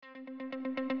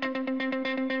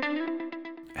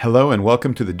Hello and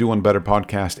welcome to the Do One Better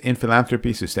podcast in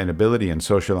philanthropy, sustainability, and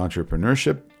social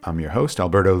entrepreneurship. I'm your host,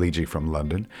 Alberto Ligi from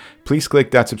London. Please click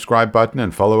that subscribe button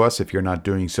and follow us if you're not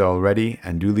doing so already,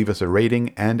 and do leave us a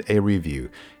rating and a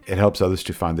review. It helps others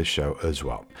to find the show as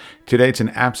well. Today, it's an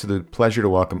absolute pleasure to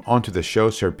welcome onto the show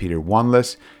Sir Peter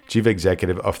Wanless, Chief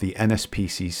Executive of the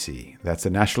NSPCC. That's the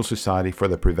National Society for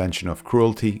the Prevention of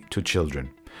Cruelty to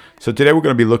Children. So today we're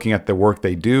going to be looking at the work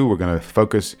they do. We're going to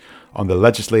focus on the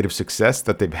legislative success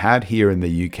that they've had here in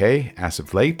the UK as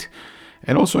of late,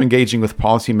 and also engaging with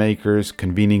policymakers,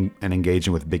 convening and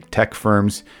engaging with big tech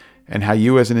firms, and how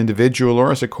you as an individual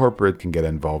or as a corporate can get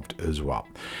involved as well.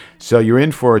 So you're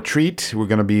in for a treat. We're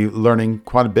going to be learning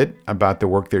quite a bit about the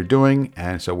work they're doing.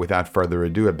 And so without further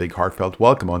ado, a big heartfelt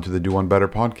welcome onto the Do One Better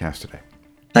podcast today.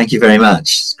 Thank you very much.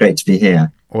 It's great to be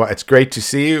here. Well, it's great to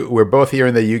see you. We're both here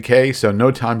in the UK, so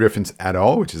no time difference at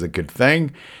all, which is a good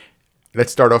thing.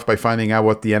 Let's start off by finding out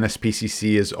what the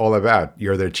NSPCC is all about.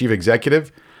 You're their chief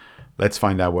executive. Let's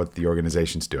find out what the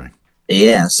organization's doing.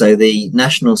 Yeah, so the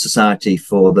National Society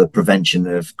for the Prevention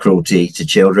of Cruelty to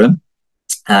Children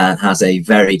has a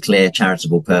very clear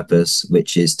charitable purpose,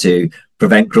 which is to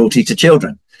prevent cruelty to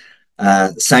children.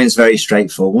 Sounds very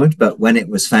straightforward, but when it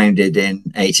was founded in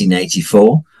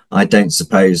 1884, I don't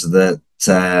suppose that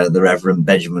the Reverend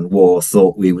Benjamin Waugh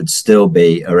thought we would still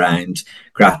be around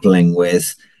grappling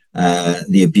with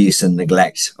the abuse and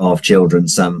neglect of children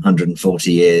some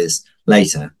 140 years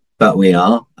later. But we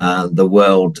are. The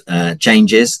world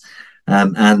changes,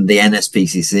 and the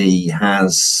NSPCC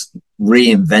has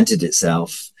reinvented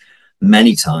itself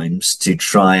many times to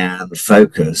try and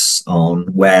focus on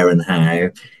where and how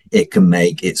it can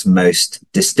make its most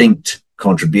distinct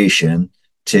contribution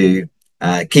to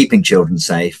keeping children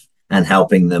safe and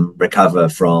helping them recover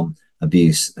from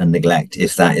abuse and neglect,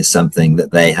 if that is something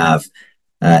that they have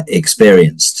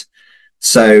experienced.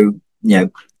 So,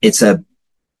 it's a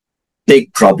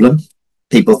big problem.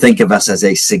 People think of us as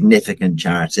a significant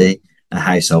charity, a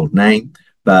household name,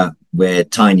 but we're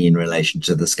tiny in relation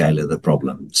to the scale of the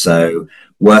problem. So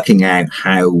working out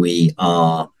how we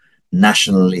are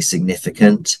nationally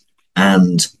significant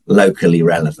and locally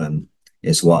relevant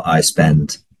is what I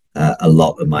spend a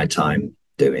lot of my time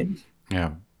doing.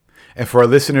 Yeah. And for our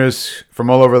listeners from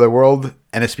all over the world,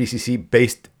 NSPCC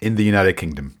based in the United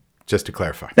Kingdom, just to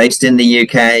clarify. Based in the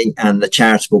UK, and the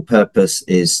charitable purpose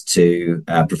is to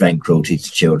prevent cruelty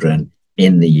to children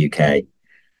in the UK.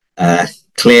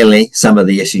 Clearly, some of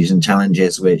the issues and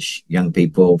challenges which young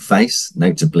people face,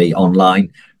 notably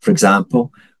online, for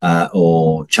example,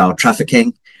 or child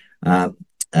trafficking,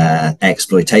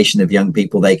 exploitation of young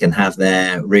people, they can have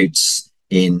their roots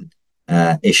in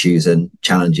issues and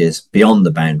challenges beyond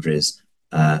the boundaries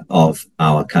of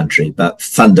our country. But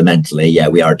fundamentally,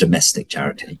 we are a domestic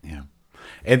charity. Yeah.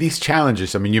 And these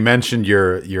challenges, you mentioned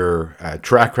your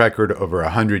track record over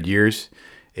 100 years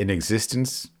in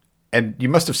existence. And you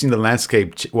must have seen the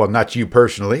landscape, well, not you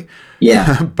personally,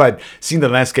 but seen the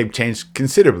landscape change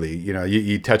considerably.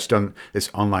 You touched on this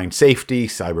online safety,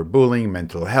 cyberbullying,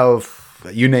 mental health,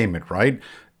 you name it, right?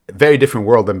 Very different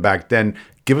world than back then.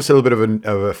 Give us a little bit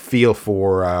of a feel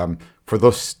for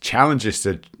those challenges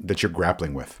that you're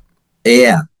grappling with.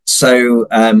 Yeah. So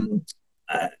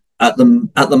at the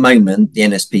moment, the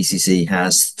NSPCC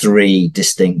has three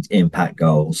distinct impact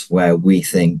goals where we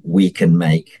think we can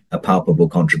make a palpable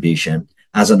contribution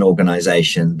as an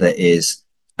organization that is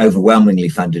overwhelmingly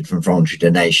funded from voluntary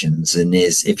donations and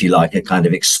is, if you like, a kind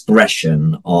of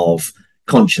expression of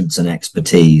conscience and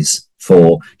expertise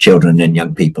for children and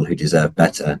young people who deserve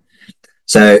better.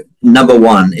 So number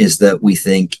one is that we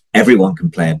think everyone can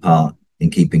play a part in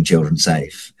keeping children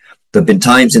safe. There have been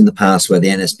times in the past where the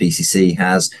NSPCC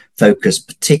has focused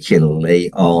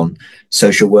particularly on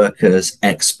social workers,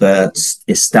 experts,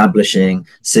 establishing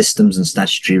systems and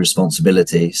statutory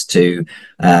responsibilities to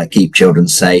keep children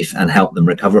safe and help them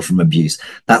recover from abuse.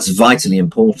 That's vitally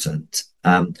important.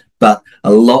 But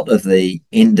a lot of the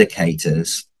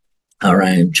indicators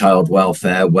around child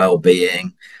welfare,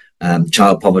 well-being,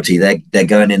 child poverty, they're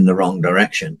going in the wrong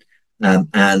direction.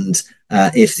 And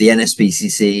if the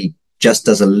NSPCC just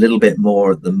does a little bit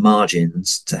more at the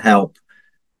margins to help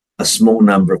a small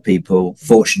number of people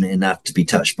fortunate enough to be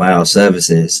touched by our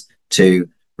services to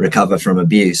recover from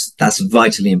abuse, that's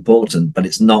vitally important, but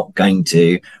it's not going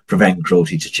to prevent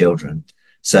cruelty to children.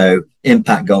 So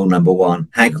impact goal number one,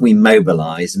 how can we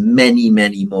mobilize many,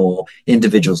 many more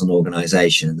individuals and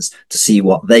organizations to see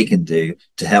what they can do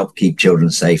to help keep children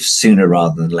safe sooner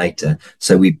rather than later,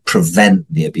 so we prevent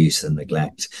the abuse and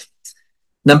neglect.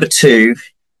 Number two,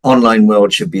 online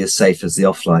world should be as safe as the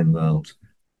offline world.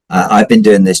 I've been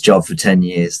doing this job for 10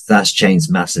 years. That's changed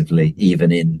massively,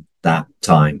 even in that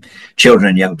time. Children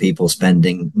and young people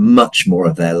spending much more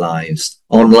of their lives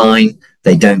online.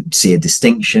 They don't see a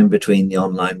distinction between the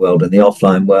online world and the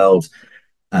offline world.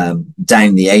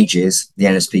 Down the ages, the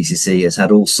NSPCC has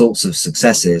had all sorts of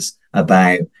successes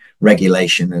about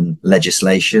regulation and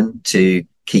legislation to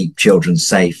keep children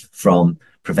safe from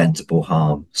preventable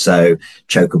harm. So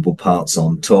chokeable parts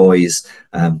on toys,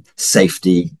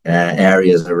 safety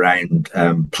areas around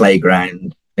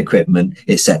playground equipment,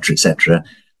 etc., etc.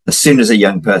 As soon as a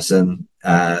young person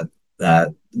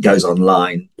goes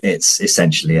online, it's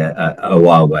essentially a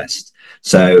Wild West.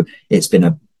 So it's been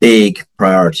a big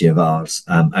priority of ours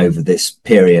over this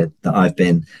period that I've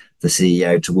been the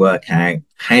CEO to work out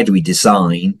how do we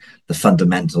design the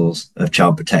fundamentals of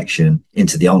child protection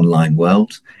into the online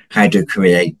world, how to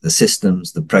create the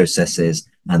systems, the processes,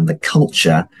 and the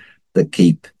culture that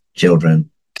keep children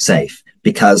safe.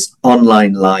 Because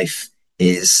online life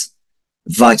is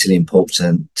vitally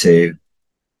important to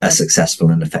a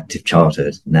successful and effective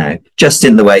childhood now, just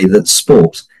in the way that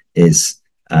sport is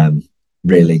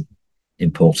really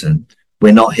important.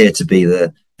 We're not here to be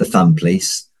the fun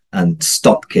police and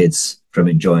stop kids from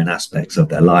enjoying aspects of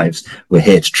their lives. We're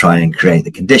here to try and create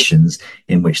the conditions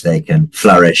in which they can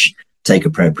flourish, take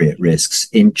appropriate risks,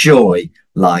 enjoy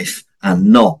life,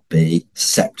 and not be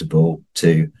susceptible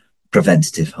to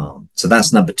preventative harm. So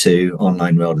that's number 2,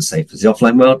 online world as safe as the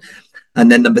offline world.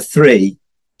 And then number 3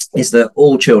 is that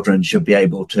all children should be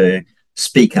able to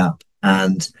speak up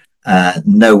and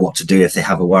know what to do if they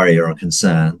have a worry or a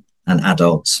concern, and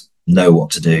adults know what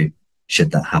to do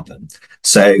should that happen.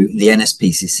 So the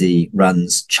NSPCC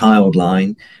runs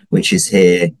Childline, which is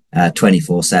here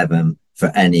 24/7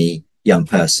 for any young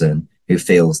person who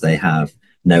feels they have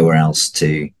nowhere else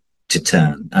to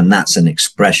turn. And that's an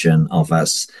expression of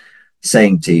us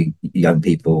saying to young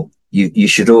people, you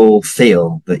should all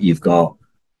feel that you've got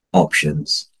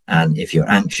options. And if you're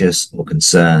anxious or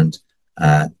concerned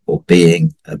or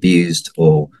being abused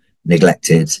or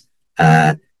neglected,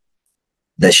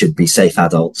 there should be safe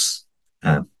adults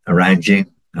around you,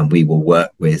 and we will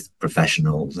work with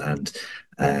professionals and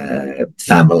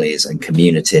families and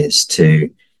communities to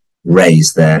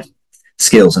raise their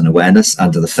skills and awareness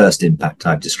under the first impact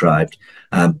I've described.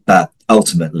 But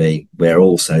ultimately, we're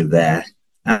also there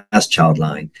as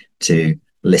Childline to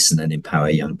listen and empower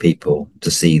young people to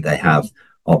see they have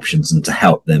options and to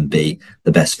help them be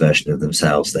the best version of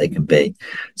themselves they can be.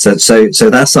 So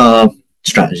that's our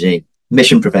strategy.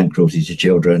 Mission: prevent cruelty to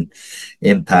children.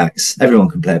 Impacts: everyone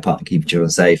can play a part in keeping children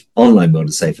safe. Online world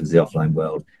as safe as the offline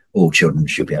world. All children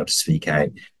should be able to speak out,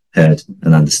 heard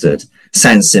and understood.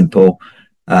 Sounds simple.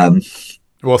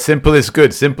 Well, simple is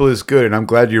good. Simple is good. And I'm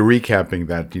glad you're recapping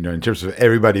that, in terms of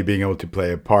everybody being able to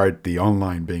play a part, the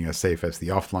online being as safe as the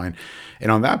offline. And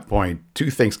on that point, 2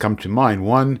 things come to mind.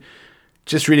 One,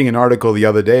 just reading an article the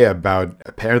other day about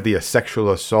apparently a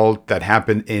sexual assault that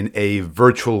happened in a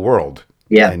virtual world.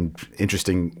 Yeah. And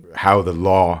interesting how the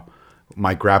law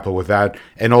might grapple with that.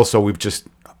 And also, we've just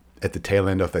at the tail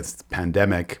end of this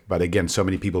pandemic, but again, so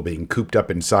many people being cooped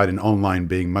up inside and online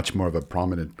being much more of a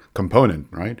prominent component,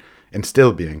 right? And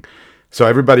still being. So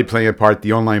everybody playing a part,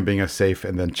 the online being as safe,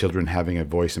 and then children having a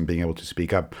voice and being able to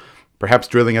speak up. Perhaps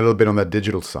drilling a little bit on that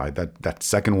digital side, that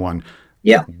second one.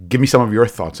 Yeah. Give me some of your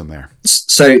thoughts on there.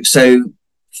 So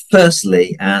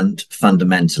firstly and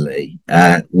fundamentally,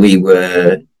 we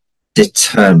were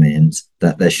determined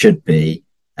that there should be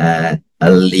a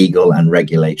legal and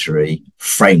regulatory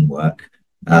framework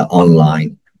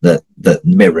online that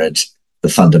mirrored the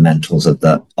fundamentals of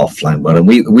the offline world. And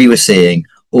we were seeing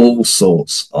all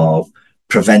sorts of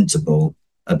preventable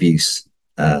abuse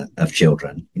of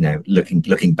children.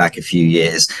 Looking back a few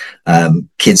years,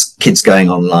 kids going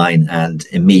online and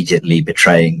immediately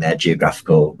betraying their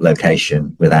geographical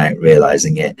location without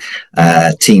realizing it.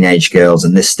 Teenage girls,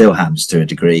 and this still happens to a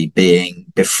degree, being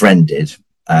befriended.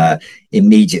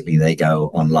 Immediately they go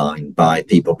online by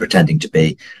people pretending to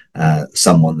be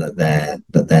someone that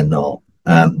they're not.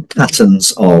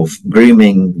 Patterns of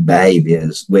grooming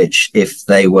behaviors, which if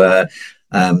they were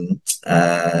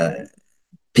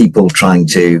people trying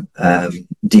to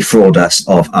defraud us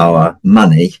of our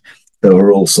money, there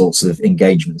were all sorts of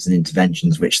engagements and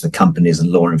interventions which the companies and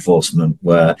law enforcement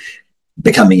were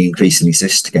becoming increasingly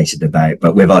sophisticated about.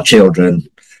 But with our children,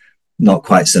 not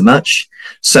quite so much.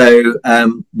 So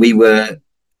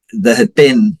there had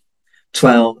been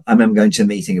 12, I remember going to a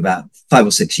meeting about 5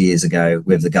 or 6 years ago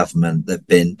with the government. There'd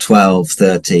been 12,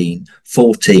 13,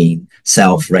 14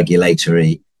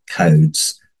 self-regulatory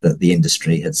codes that the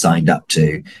industry had signed up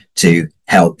to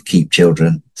help keep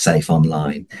children safe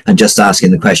online. And just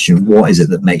asking the question, what is it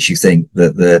that makes you think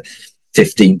that the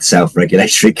 15th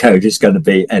self-regulatory code is going to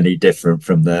be any different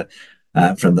from the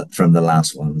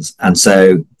last ones. And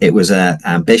so it was an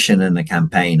ambition and a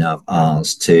campaign of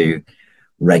ours to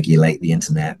regulate the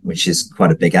internet, which is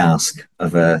quite a big ask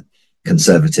of a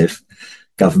conservative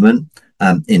government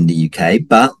in the UK.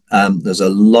 But there's a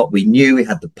lot. We knew we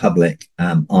had the public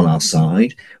on our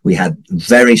side. We had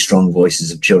very strong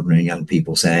voices of children and young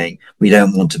people saying, we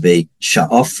don't want to be shut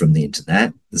off from the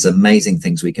internet. There's amazing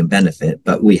things we can benefit,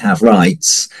 but we have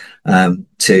rights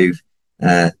to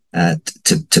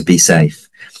be safe.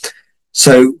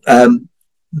 So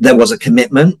there was a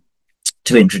commitment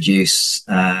to introduce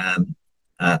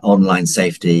online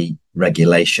safety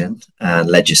regulation and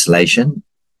legislation.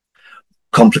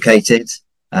 Complicated,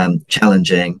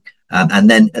 challenging, and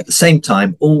then at the same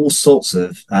time, all sorts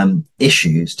of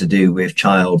issues to do with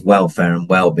child welfare and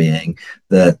well-being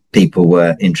that people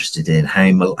were interested in.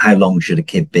 How long should a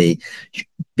kid be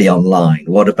online?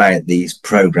 What about these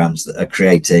programs that are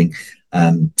creating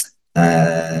playing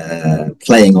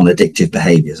on addictive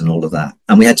behaviors and all of that?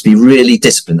 And we had to be really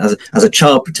disciplined as a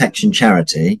child protection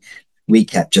charity. We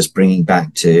kept just bringing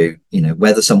back to,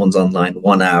 whether someone's online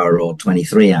 1 hour or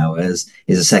 23 hours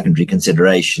is a secondary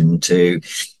consideration to,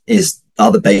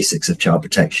 are the basics of child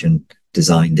protection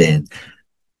designed in?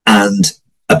 And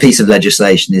a piece of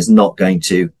legislation is not going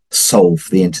to solve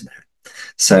the internet.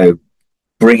 So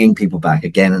bringing people back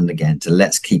again and again to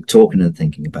let's keep talking and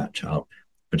thinking about child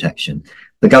protection.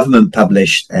 The government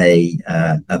published a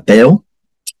bill,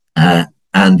 and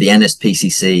the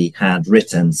NSPCC had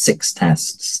written 6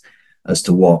 tests as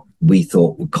to what we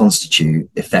thought would constitute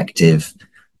effective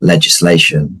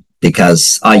legislation.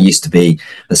 Because I used to be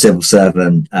a civil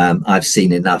servant, I've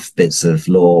seen enough bits of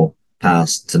law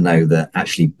passed to know that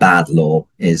actually bad law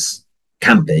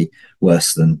can be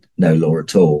worse than no law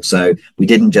at all. So we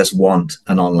didn't just want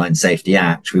an online safety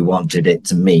act, we wanted it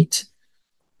to meet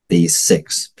these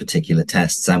 6 particular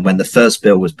tests. And when the first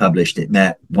bill was published, it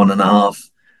met 1.5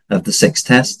 of the 6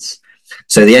 tests.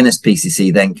 So the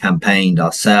NSPCC then campaigned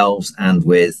ourselves and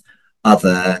with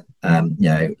other,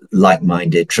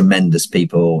 like-minded, tremendous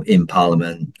people in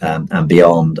Parliament and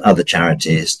beyond, other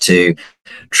charities, to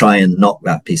try and knock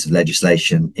that piece of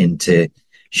legislation into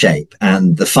shape.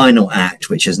 And the final act,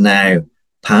 which has now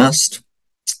passed,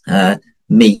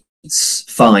 meets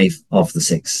 5 of the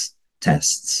 6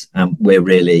 tests, and we're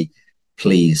really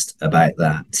pleased about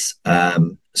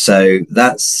that. So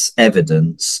that's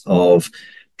evidence of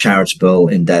charitable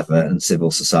endeavour and civil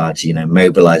society,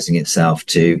 mobilising itself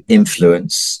to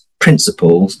influence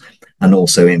principles and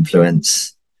also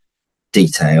influence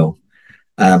detail.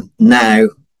 Now,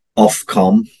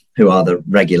 Ofcom, who are the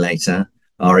regulator,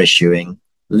 are issuing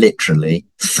literally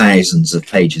thousands of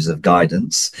pages of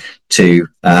guidance to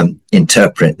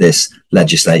interpret this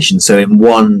legislation. So in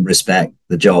one respect,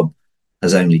 the job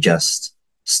has only just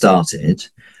started.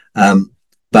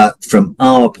 But from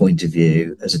our point of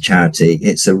view as a charity,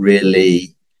 it's a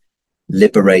really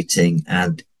liberating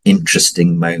and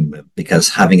interesting moment, because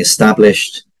having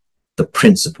established the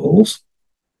principles,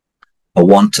 I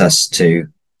want us to,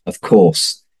 of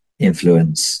course,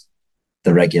 influence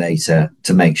the regulator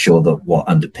to make sure that what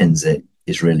underpins it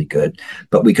is really good.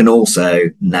 But we can also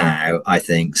now, I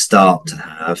think, start to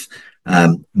have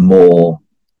more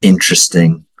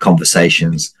interesting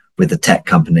conversations with the tech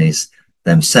companies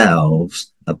themselves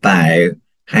about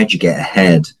how do you get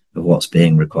ahead of what's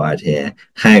being required here?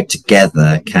 How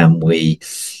together can we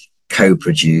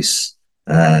co-produce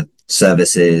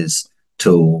services,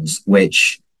 tools,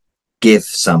 which give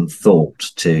some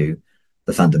thought to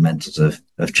the fundamentals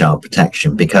of child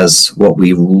protection? Because what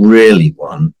we really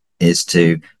want is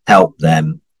to help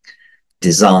them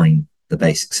design the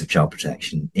basics of child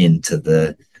protection into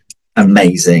the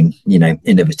amazing,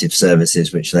 innovative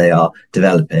services which they are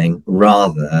developing,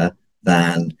 rather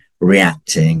than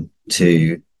reacting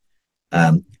to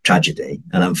tragedy.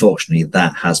 And unfortunately,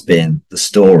 that has been the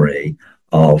story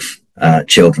of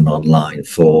children online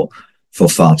for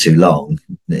far too long.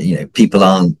 People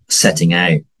aren't setting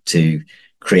out to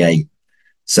create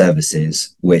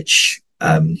services which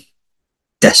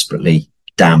desperately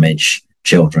damage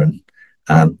children,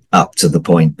 up to the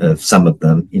point of some of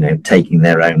them, taking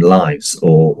their own lives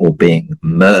or being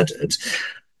murdered.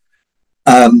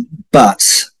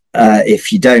 But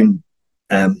if you don't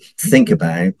think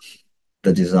about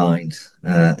the design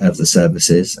of the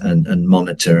services and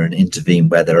monitor and intervene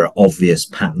where there are obvious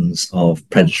patterns of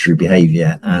predatory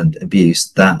behavior and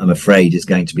abuse, that, I'm afraid, is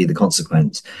going to be the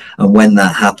consequence. And when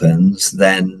that happens,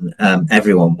 then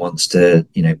everyone wants to,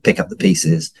 pick up the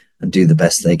pieces and do the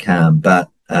best they can. But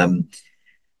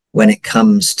when it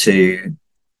comes to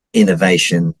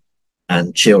innovation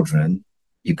and children,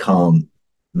 you can't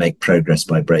make progress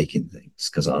by breaking things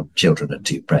because our children are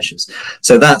too precious.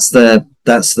 So that's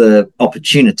the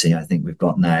opportunity I think we've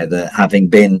got now, that having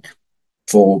been,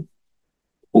 for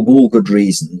all good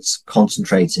reasons,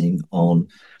 concentrating on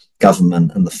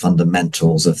government and the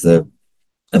fundamentals of the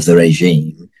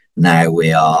regime, now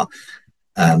we are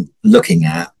looking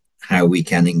at how we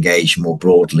can engage more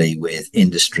broadly with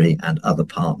industry and other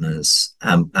partners.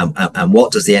 And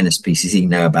what does the NSPCC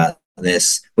know about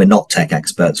this? We're not tech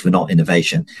experts, we're not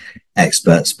innovation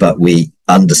experts, but we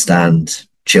understand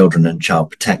children and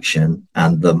child protection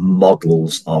and the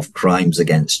models of crimes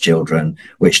against children,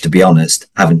 which, to be honest,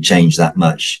 haven't changed that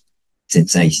much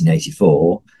since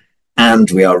 1884. And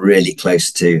we are really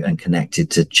close to and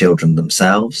connected to children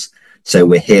themselves. So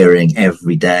we're hearing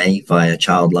every day via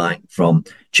Childline from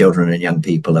children and young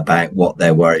people about what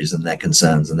their worries and their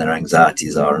concerns and their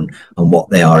anxieties are, and what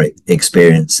they are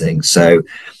experiencing. So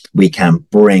we can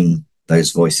bring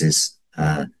those voices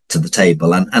to the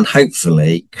table and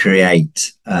hopefully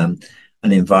create an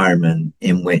environment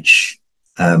in which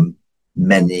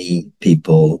many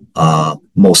people are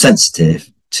more sensitive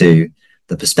to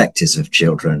the perspectives of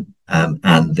children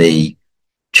and the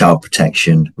child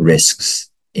protection risks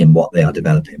in what they are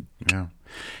developing. Yeah.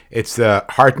 It's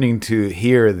heartening to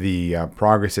hear the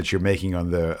progress that you're making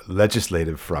on the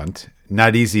legislative front.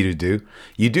 Not easy to do.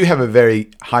 You do have a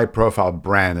very high-profile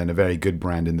brand and a very good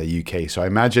brand in the UK, so I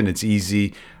imagine it's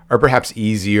easy, or perhaps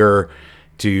easier,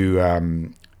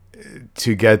 to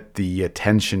get the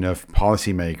attention of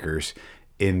policymakers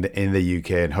in the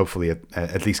UK, and hopefully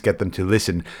at least get them to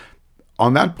listen.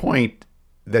 On that point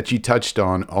that you touched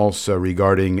on also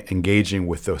regarding engaging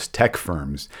with those tech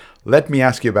firms, let me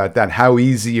ask you about that. How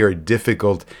easy or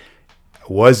difficult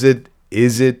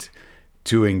is it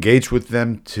to engage with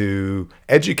them, to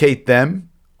educate them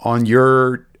on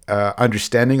your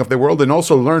understanding of the world, and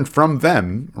also learn from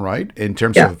them, right, in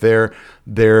terms of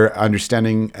their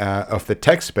understanding of the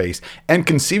tech space, and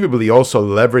conceivably also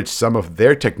leverage some of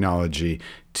their technology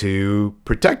to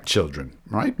protect children,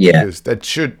 right? Yeah. Because that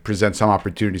should present some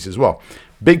opportunities as well.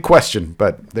 Big question,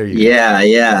 but there you go.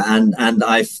 Yeah. And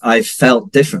I've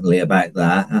felt differently about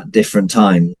that at different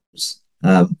times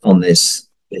on this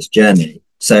journey.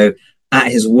 So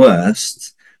at his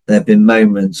worst, there have been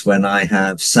moments when I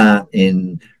have sat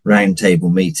in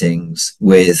roundtable meetings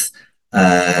with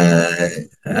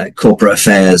corporate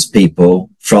affairs people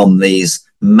from these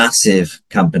massive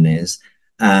companies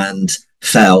and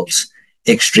felt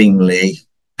extremely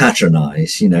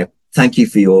patronized. Thank you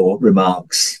for your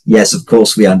remarks. Yes, of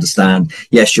course, we understand.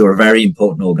 Yes, you're a very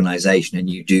important organization and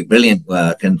you do brilliant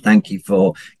work. And thank you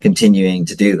for continuing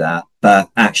to do that. But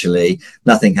actually,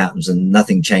 nothing happens and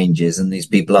nothing changes. And these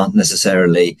people aren't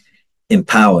necessarily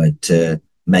empowered to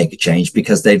make a change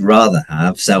because they'd rather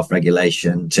have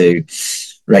self-regulation to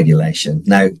regulation.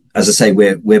 Now, as I say,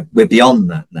 we're beyond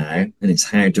that now. And it's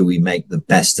how do we make the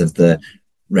best of the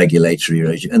regulatory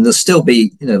regime, and there'll still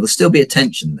be a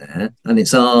tension there, and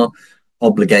it's our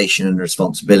obligation and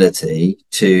responsibility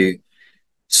to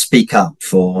speak up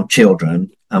for children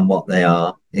and what they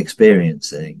are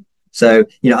experiencing. So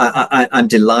I'm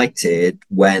delighted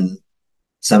when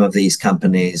some of these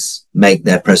companies make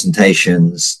their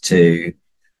presentations to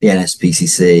the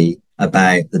NSPCC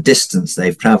about the distance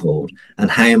they've traveled and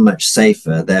how much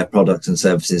safer their products and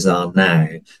services are now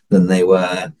than they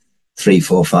were 3,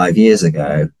 4, 5 years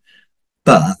ago.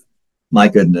 But my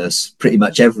goodness, pretty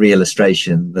much every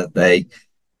illustration that they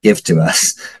give to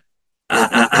us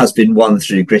has been won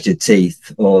through gritted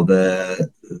teeth or the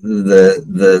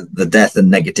death and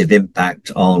negative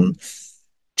impact on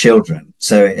children.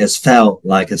 So it has felt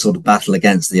like a sort of battle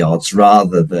against the odds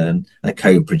rather than a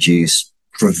co-produced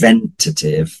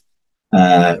preventative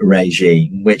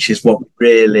regime, which is what we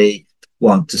really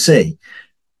want to see.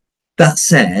 That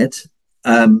said,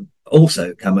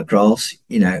 also come across,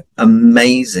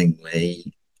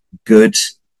 amazingly good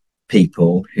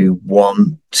people who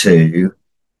want to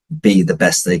be the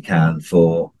best they can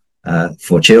for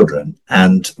children.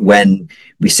 And when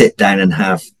we sit down and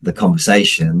have the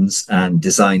conversations and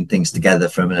design things together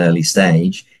from an early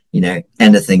stage,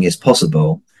 anything is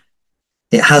possible.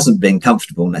 It hasn't been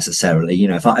comfortable necessarily.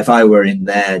 If I were in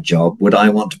their job, would I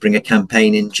want to bring a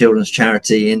campaign in children's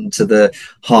charity into the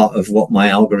heart of what my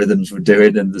algorithms were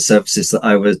doing and the services that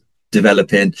I was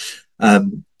developing?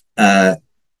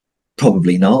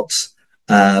 Probably not.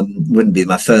 Wouldn't be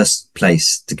my first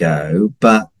place to go.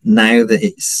 But now that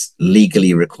it's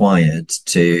legally required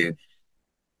to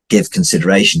give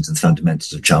consideration to the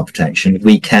fundamentals of child protection,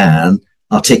 we can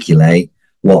articulate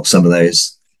what some of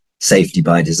those safety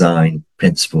by design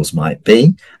principles might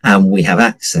be, and we have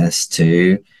access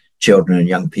to children and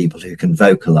young people who can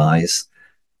vocalize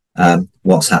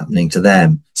what's happening to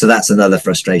them. So that's another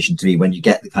frustration to me when you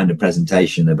get the kind of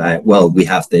presentation about, well, we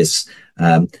have this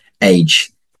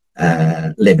age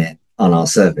limit on our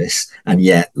service, and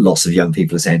yet lots of young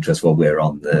people are saying to us, well, we're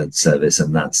on the service,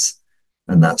 and that's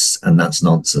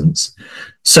nonsense.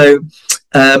 So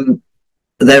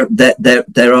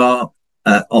there are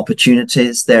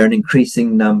opportunities. There are an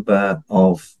increasing number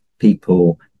of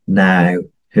people now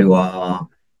who are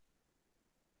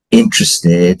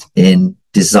interested in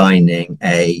designing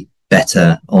a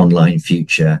better online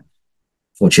future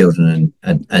for children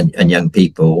and young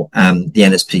people. And the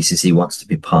NSPCC wants to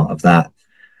be part of that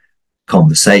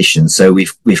conversation. So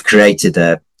we've created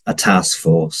a task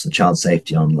force, a child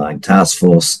safety online task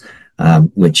force,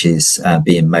 which is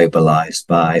being mobilized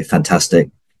by a fantastic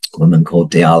woman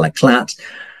called Diala Klatt.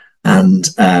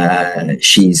 And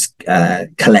she's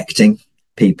collecting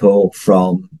people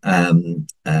from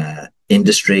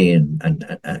industry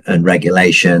and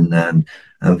regulation and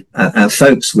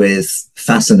folks with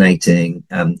fascinating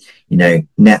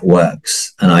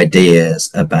networks and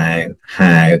ideas about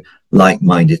how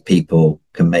like-minded people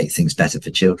can make things better for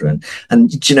children. And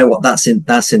do you know what? That's in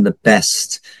the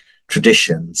best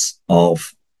traditions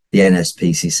of the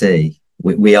NSPCC.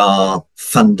 We are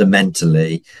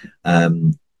fundamentally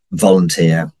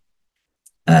volunteer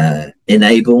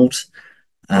enabled.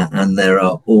 And there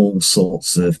are all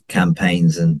sorts of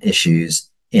campaigns and issues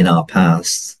in our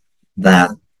past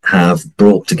that have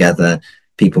brought together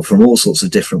people from all sorts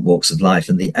of different walks of life.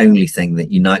 And the only thing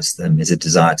that unites them is a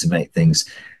desire to make things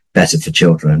better for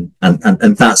children.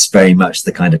 And that's very much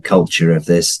the kind of culture of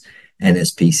this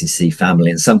NSPCC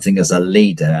family. And something as a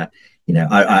leader,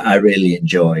 I really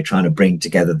enjoy trying to bring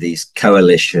together these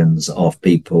coalitions of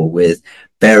people with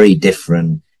very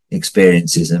different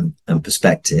experiences and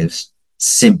perspectives,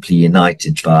 simply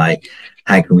united by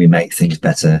how can we make things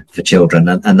better for children,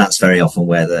 and that's very often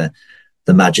where the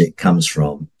magic comes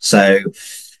from. So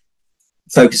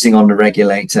focusing on the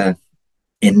regulator,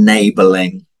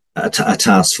 enabling a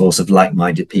task force of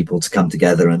like-minded people to come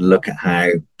together and look at how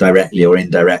directly or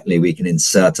indirectly we can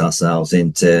insert ourselves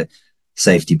into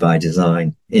safety by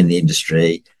design in the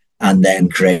industry, and then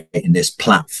creating this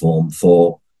platform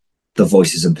for the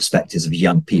voices and perspectives of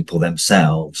young people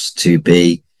themselves to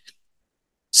be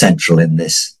central in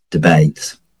this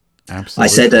debate. Absolutely. I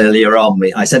said earlier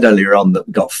on that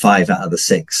we got 5 out of the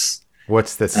 6.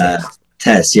 What's the 6th?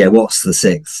 Tests. Yeah, what's the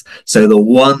 6th? So the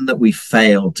one that we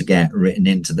failed to get written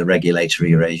into the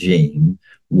regulatory regime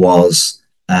was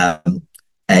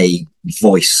a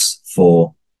voice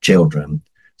for children.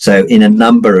 So in a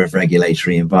number of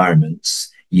regulatory environments,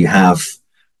 you have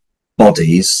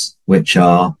bodies which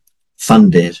are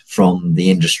funded from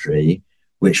the industry,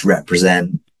 which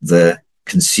represent the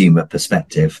consumer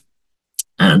perspective.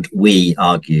 And we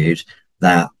argued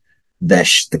that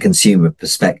the consumer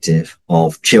perspective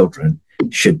of children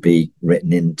should be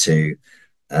written into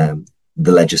the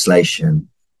legislation,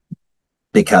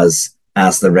 because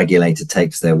as the regulator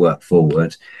takes their work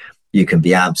forward, you can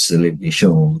be absolutely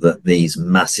sure that these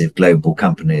massive global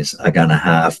companies are going to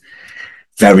have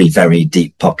very, very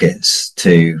deep pockets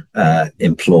to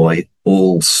employ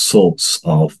all sorts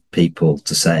of people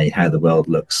to say how the world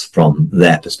looks from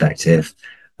their perspective.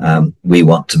 We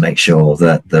want to make sure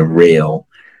that the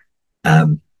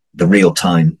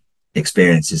real-time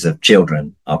experiences of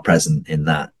children are present in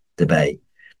that debate.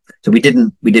 So we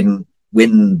didn't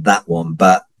win that one,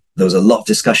 but there was a lot of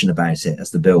discussion about it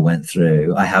as the bill went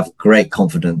through. I have great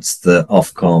confidence that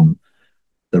Ofcom,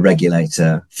 the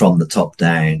regulator, from the top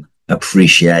down,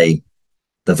 appreciate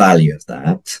the value of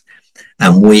that.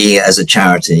 And we, as a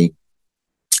charity,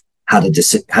 had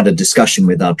a discussion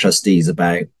with our trustees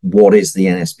about what is the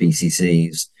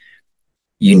NSPCC's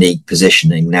unique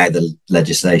positioning now the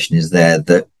legislation is there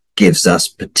that gives us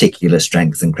particular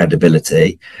strength and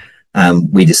credibility.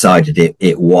 We decided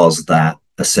it was that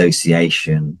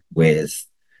association with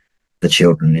the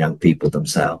children and young people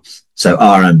themselves. So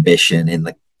our ambition in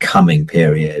the coming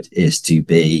period is to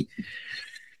be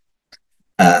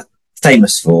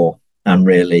famous for and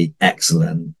really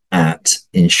excellent at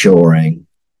ensuring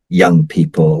young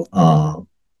people are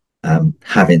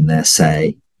having their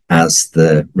say as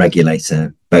the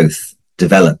regulator both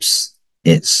develops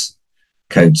its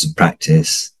codes of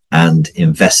practice and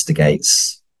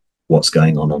investigates what's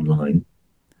going on online.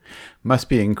 Must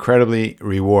be incredibly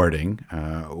rewarding.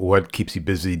 What keeps you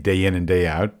busy day in and day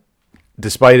out,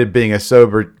 despite it being a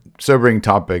sobering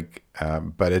topic,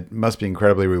 but it must be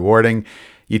incredibly rewarding.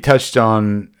 You touched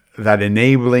on that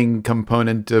enabling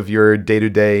component of your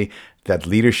day-to-day, that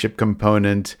leadership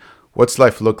component. What's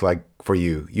life look like for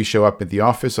you? You show up at the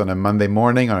office on a Monday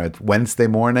morning or a Wednesday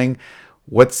morning.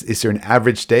 Is there an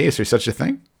average day? Is there such a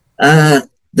thing? Uh,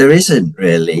 there isn't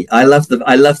really. I love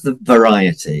the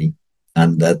variety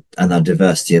and the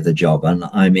diversity of the job, and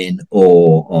I'm in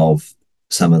awe of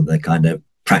some of the kind of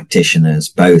practitioners,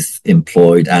 both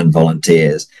employed and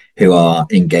volunteers, who are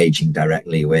engaging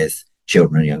directly with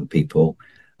children and young people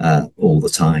all the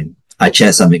time. I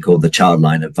chair something called the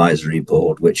Childline Advisory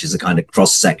Board, which is a kind of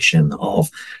cross section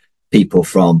of people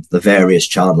from the various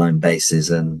childline bases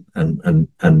and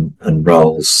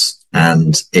roles.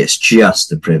 And it's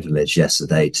just a privilege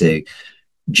yesterday to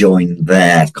join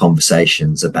their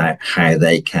conversations about how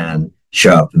they can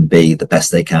show up and be the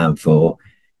best they can for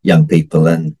young people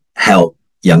and help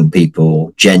young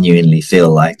people genuinely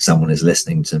feel like someone is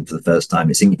listening to them for the first time.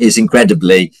 It's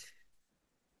incredibly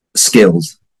skilled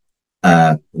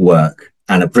work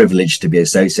and a privilege to be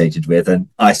associated with. And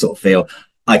I sort of feel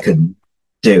I couldn't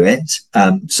do it.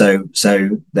 So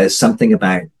there's something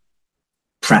about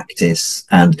practice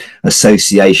and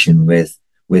association with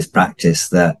practice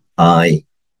that I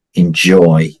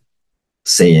enjoy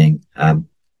seeing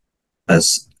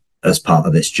as part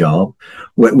of this job.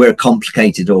 We're a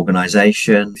complicated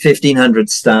organization, 1,500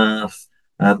 staff,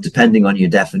 depending on your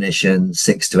definition,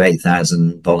 6,000 to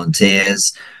 8,000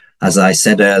 volunteers. As I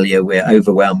said earlier, we're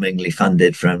overwhelmingly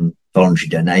funded from voluntary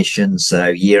donations. So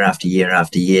year after year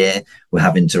after year, we're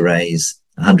having to raise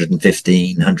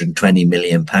 115, 120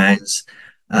 million pounds.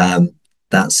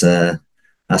 That's a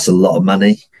lot of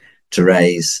money to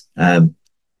raise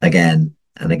again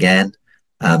and again.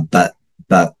 But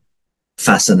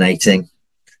fascinating,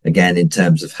 again, in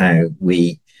terms of how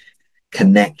we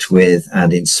connect with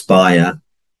and inspire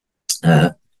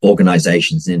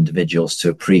organizations and individuals to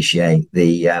appreciate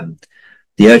the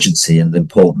urgency and the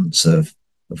importance of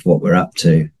what we're up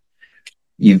to.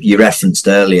 You referenced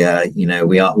earlier,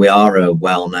 we are a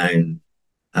well-known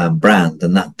brand,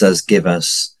 and that does give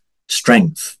us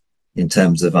strength in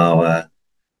terms of our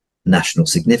national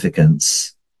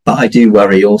significance. But I do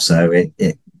worry also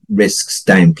it risks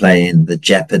downplaying the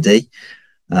jeopardy.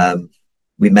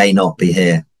 We may not be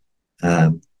here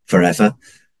forever.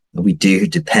 We do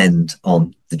depend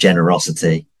on the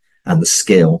generosity and the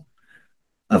skill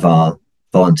of our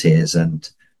volunteers and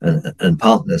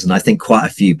partners. And I think quite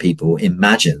a few people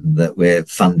imagine that we're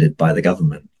funded by the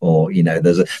government, or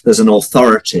there's an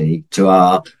authority to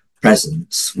our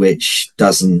presence which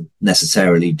doesn't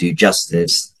necessarily do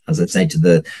justice, as I say, to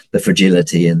the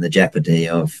fragility and the jeopardy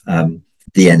of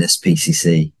the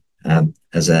NSPCC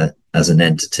as an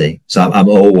entity. So I'm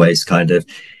always kind of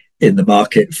in the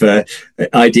market for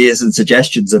ideas and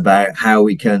suggestions about how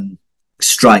we can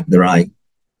strike the right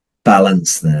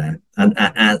balance there,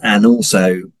 and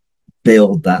also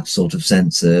build that sort of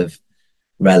sense of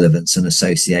relevance and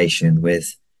association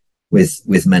with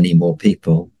many more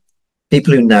people.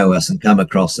 People who know us and come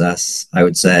across us, I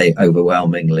would say,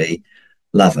 overwhelmingly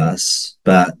love us,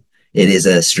 but it is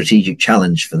a strategic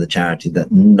challenge for the charity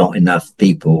that not enough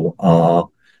people are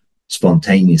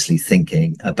spontaneously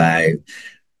thinking about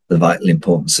the vital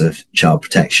importance of child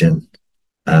protection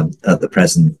at the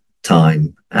present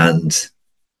time. And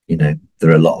there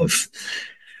are a lot of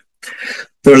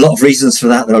reasons for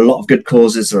that. There are a lot of good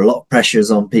causes. There are a lot of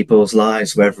pressures on people's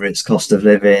lives, whether it's cost of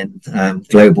living,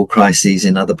 global crises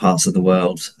in other parts of the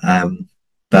world.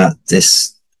 But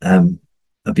this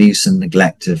abuse and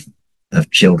neglect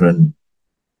of children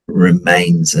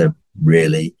remains a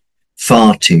really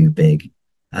far too big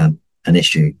an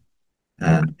issue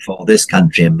for this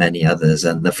country and many others.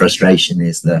 And the frustration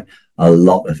is that a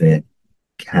lot of it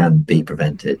can be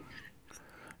prevented.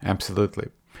 Absolutely.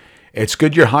 It's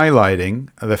good you're highlighting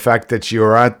the fact that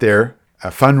you're out there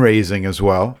fundraising as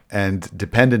well and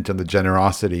dependent on the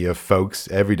generosity of folks,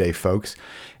 everyday folks.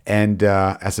 And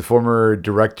as a former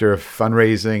director of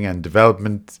fundraising and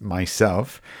development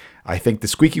myself, I think the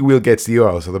squeaky wheel gets the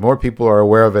oil. So the more people are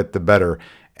aware of it, the better.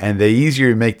 And the easier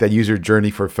you make that user journey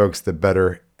for folks, the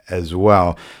better as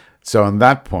well. So on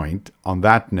that point, on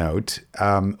that note,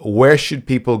 where should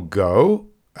people go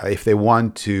if they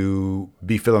want to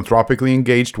be philanthropically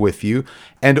engaged with you,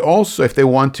 and also if they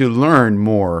want to learn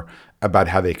more about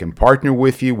how they can partner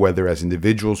with you, whether as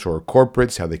individuals or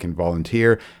corporates, how they can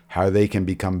volunteer, how they can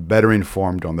become better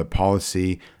informed on the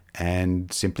policy,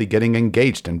 and simply getting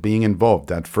engaged and being involved,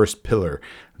 that first pillar,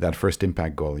 that first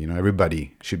impact goal.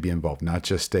 Everybody should be involved, not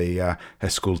just a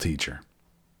school teacher.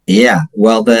 Yeah,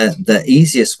 well, the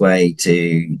easiest way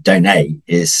to donate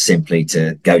is simply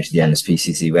to go to the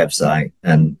NSPCC website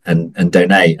and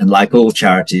donate. And like all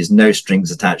charities, no strings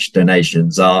attached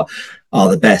donations are are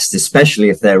the best, especially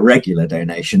if they're regular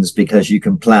donations, because you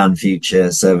can plan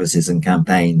future services and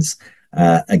campaigns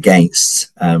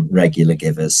against regular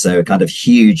givers. So a kind of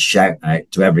huge shout out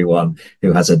to everyone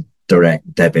who has a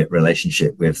direct debit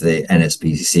relationship with the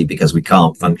NSPCC, because we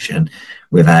can't function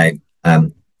without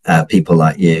people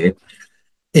like you.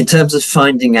 In terms of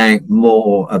finding out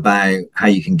more about how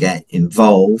you can get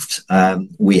involved,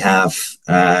 we have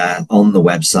on the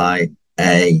website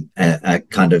a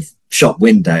kind of shop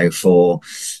window for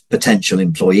potential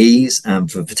employees and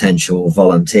for potential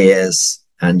volunteers,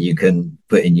 and you can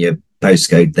put in your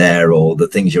postcode there or the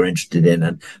things you're interested in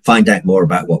and find out more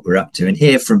about what we're up to and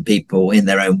hear from people in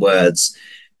their own words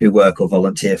who work or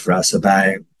volunteer for us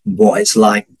about what it's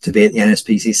like to be at the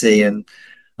NSPCC and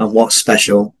what's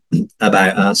special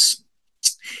about us.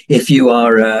 If you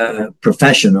are a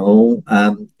professional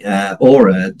or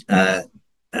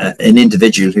an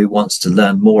individual who wants to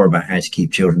learn more about how to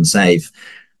keep children safe,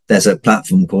 there's a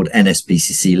platform called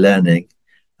NSPCC Learning,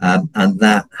 and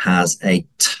that has a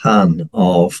ton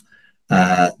of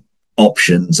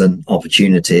options and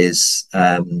opportunities,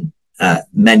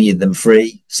 many of them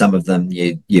free, some of them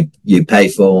you pay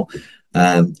for,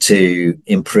 to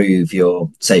improve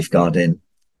your safeguarding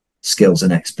skills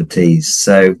and expertise.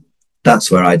 So that's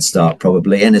where I'd start,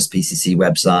 probably NSPCC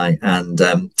website and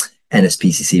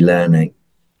NSPCC Learning.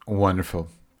 Wonderful.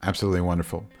 Absolutely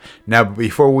wonderful. Now,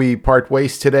 before we part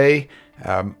ways today,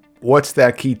 what's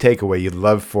that key takeaway you'd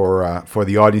love for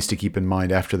the audience to keep in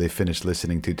mind after they finish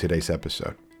listening to today's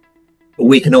episode?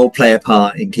 We can all play a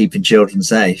part in keeping children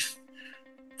safe.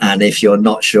 And if you're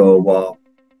not sure what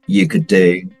you could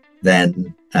do,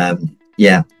 then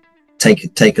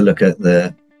take a look at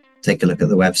the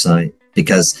website,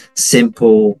 because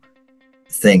simple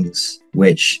things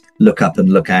which look up and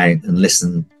look out and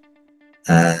listen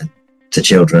to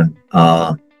children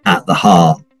are at the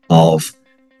heart of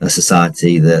a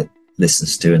society that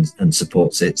listens to and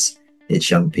supports its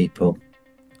young people.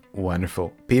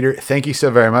 Wonderful. Peter, thank you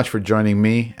so very much for joining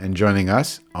me and joining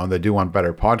us on the Do Want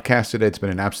Better podcast today. It's been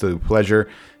an absolute pleasure,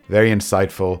 very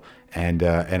insightful, and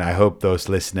I hope those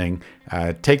listening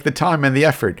take the time and the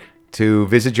effort to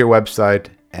visit your website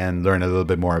and learn a little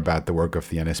bit more about the work of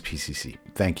the NSPCC.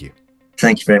 Thank you.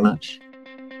 Thank you very much.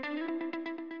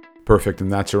 Perfect,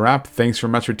 and that's a wrap. Thanks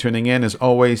very much for tuning in. As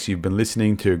always, you've been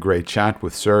listening to a great chat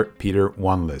with Sir Peter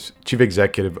Wanless, Chief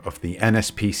Executive of the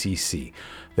NSPCC,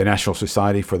 the National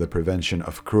Society for the Prevention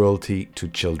of Cruelty to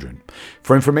Children.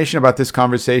 For information about this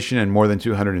conversation and more than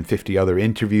 250 other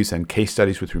interviews and case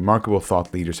studies with remarkable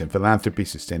thought leaders in philanthropy,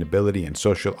 sustainability, and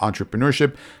social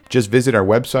entrepreneurship, just visit our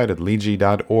website at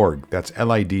lidji.org. That's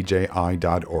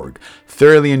lidji.org.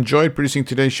 Thoroughly enjoyed producing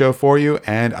today's show for you,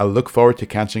 and I look forward to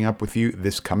catching up with you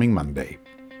this coming Monday.